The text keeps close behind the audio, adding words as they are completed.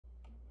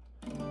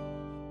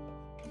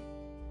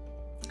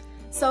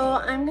So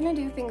I'm gonna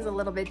do things a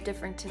little bit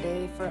different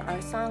today for our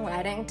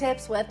songwriting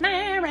tips with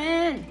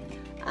Maren.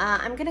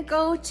 I'm gonna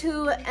go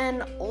to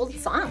an old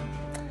song.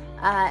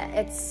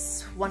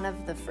 It's one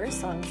of the first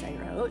songs I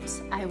wrote.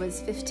 I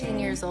was 15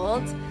 years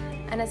old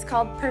and it's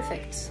called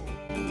Perfect.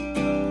 What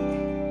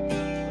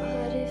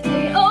if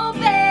they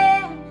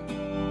open?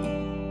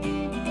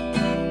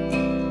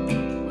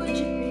 Would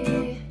you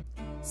be?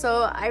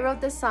 So I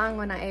wrote this song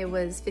when I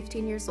was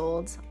 15 years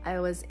old. I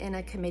was in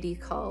a committee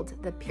called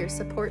the Peer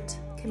Support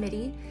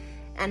Committee,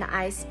 and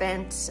I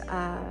spent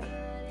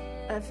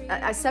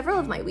several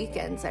of my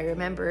weekends, I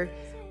remember,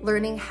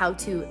 learning how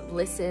to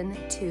listen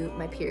to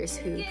my peers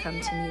who come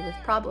to me with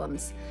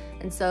problems.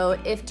 And so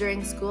if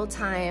during school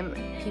time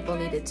people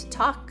needed to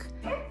talk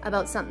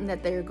about something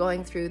that they're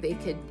going through, they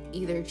could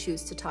either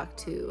choose to talk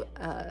to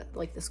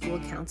like the school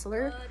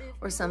counselor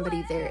or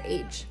somebody their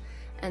age.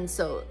 And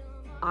so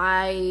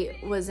I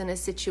was in a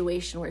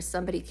situation where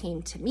somebody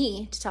came to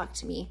me to talk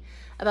to me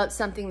about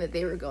something that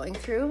they were going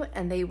through,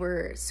 and they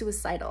were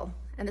suicidal.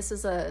 And this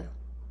is a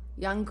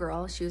young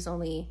girl. She was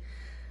only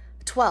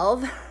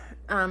 12.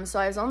 So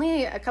I was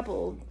only a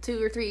couple,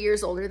 2 or 3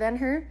 years older than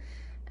her.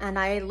 And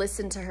I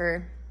listened to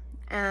her,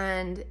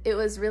 and it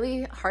was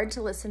really hard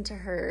to listen to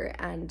her.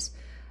 And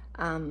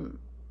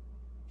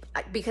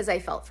because I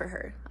felt for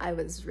her, I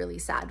was really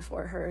sad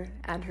for her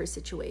and her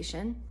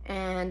situation.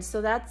 And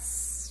so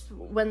that's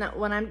when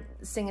I'm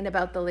singing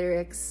about the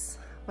lyrics.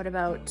 What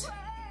about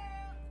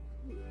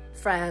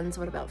friends?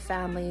 What about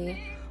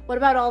family? What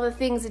about all the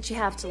things that you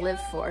have to live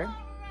for?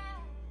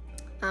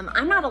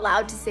 I'm not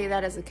allowed to say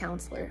that as a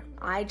counselor.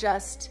 I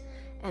just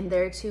am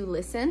there to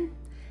listen,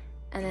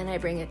 and then I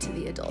bring it to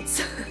the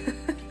adults.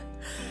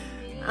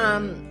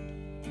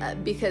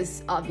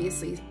 Because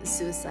obviously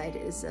suicide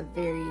is a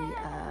very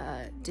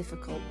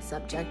difficult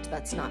subject.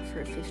 That's not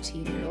for a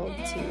 15-year-old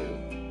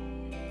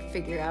to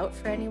figure out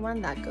for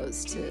anyone. That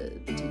goes to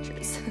the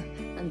teachers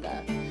and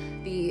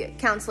the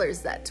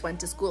counselors that went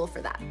to school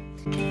for that.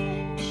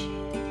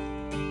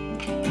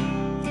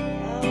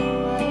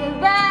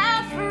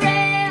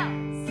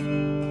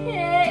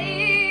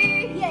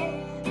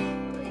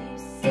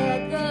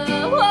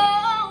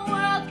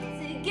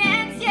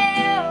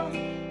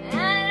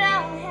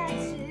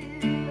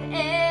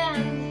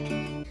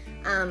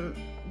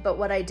 But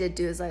what I did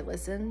do is I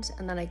listened,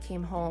 and then I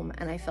came home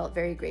and I felt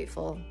very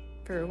grateful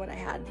for what I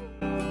had.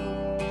 What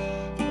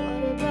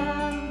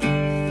about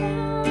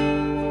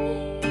family?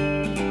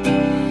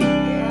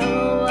 Yeah,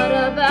 well, what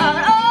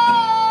about all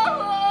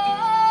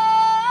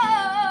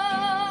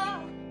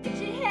that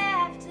you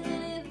have to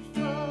live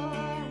for?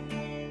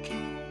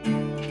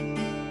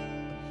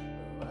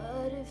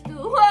 What if the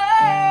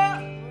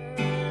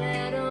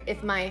world,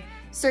 if my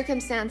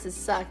circumstances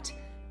sucked,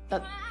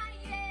 but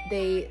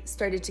they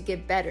started to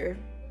get better,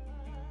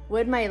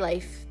 would my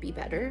life be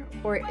better?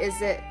 Or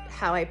is it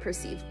how I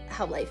perceive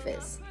how life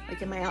is? Like,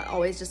 am I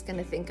always just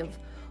gonna think of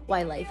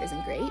why life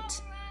isn't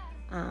great?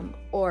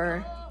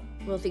 Or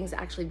will things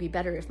actually be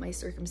better if my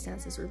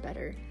circumstances were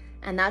better?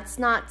 And that's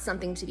not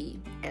something to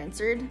be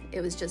answered.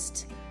 It was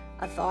just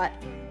a thought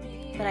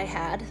that I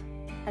had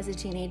as a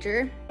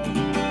teenager. For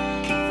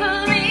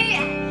me.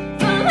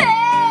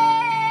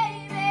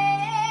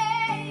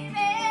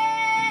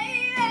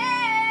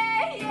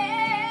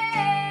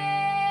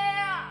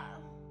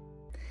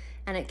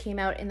 And it came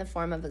out in the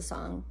form of a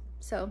song.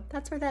 So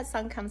that's where that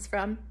song comes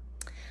from.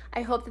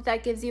 I hope that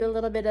that gives you a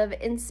little bit of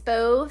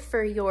inspo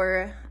for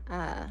your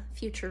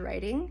future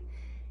writing.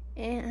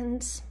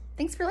 And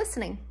thanks for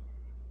listening.